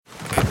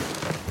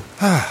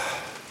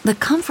The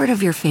comfort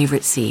of your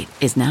favorite seat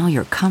is now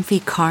your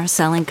comfy car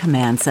selling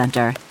command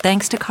center,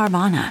 thanks to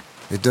Carvana.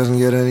 It doesn't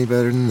get any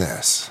better than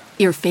this.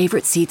 Your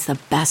favorite seat's the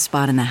best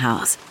spot in the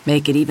house.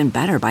 Make it even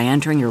better by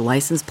entering your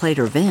license plate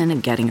or VIN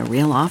and getting a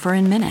real offer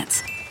in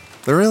minutes.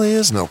 There really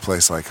is no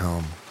place like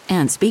home.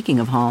 And speaking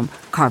of home,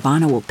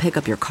 Carvana will pick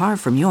up your car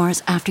from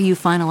yours after you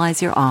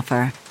finalize your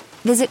offer.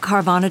 Visit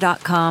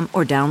Carvana.com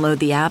or download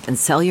the app and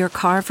sell your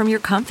car from your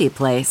comfy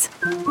place.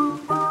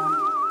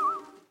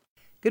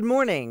 Good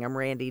morning. I'm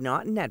Randy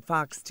Naughton at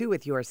Fox 2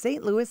 with your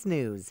St. Louis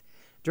news,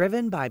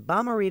 driven by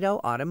Bomarito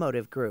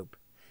Automotive Group.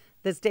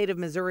 The state of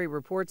Missouri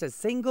reports a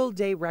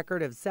single-day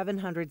record of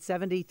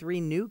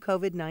 773 new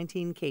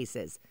COVID-19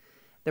 cases.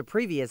 The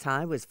previous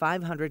high was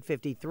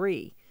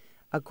 553.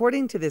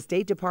 According to the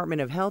State Department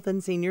of Health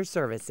and Senior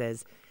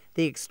Services,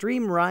 the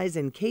extreme rise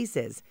in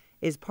cases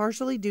is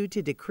partially due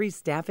to decreased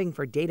staffing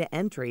for data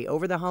entry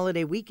over the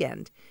holiday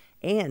weekend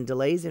and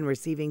delays in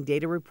receiving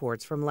data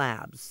reports from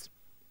labs.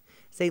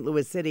 St.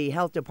 Louis City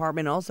Health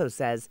Department also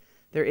says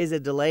there is a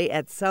delay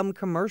at some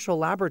commercial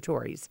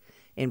laboratories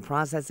in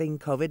processing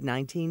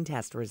COVID-19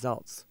 test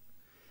results.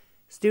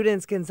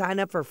 Students can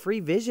sign up for free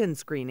vision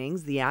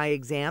screenings. The eye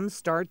exams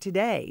start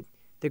today.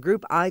 The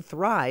group I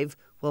Thrive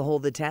will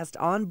hold the test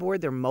on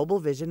board their mobile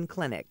vision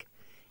clinic.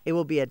 It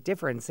will be at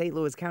different St.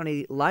 Louis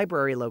County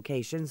library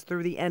locations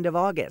through the end of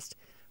August.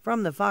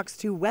 From the Fox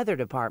 2 Weather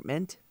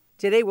Department,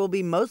 today will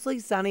be mostly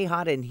sunny,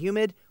 hot, and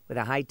humid with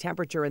a high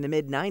temperature in the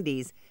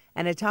mid-90s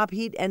and a top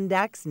heat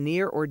index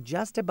near or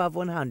just above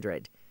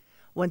 100.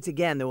 Once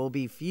again, there will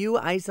be few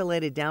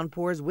isolated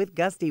downpours with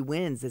gusty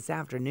winds this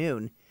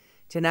afternoon.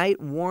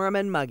 Tonight, warm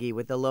and muggy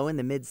with the low in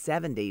the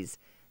mid-70s.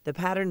 The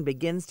pattern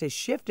begins to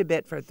shift a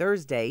bit for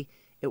Thursday.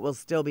 It will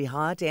still be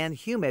hot and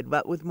humid,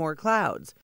 but with more clouds.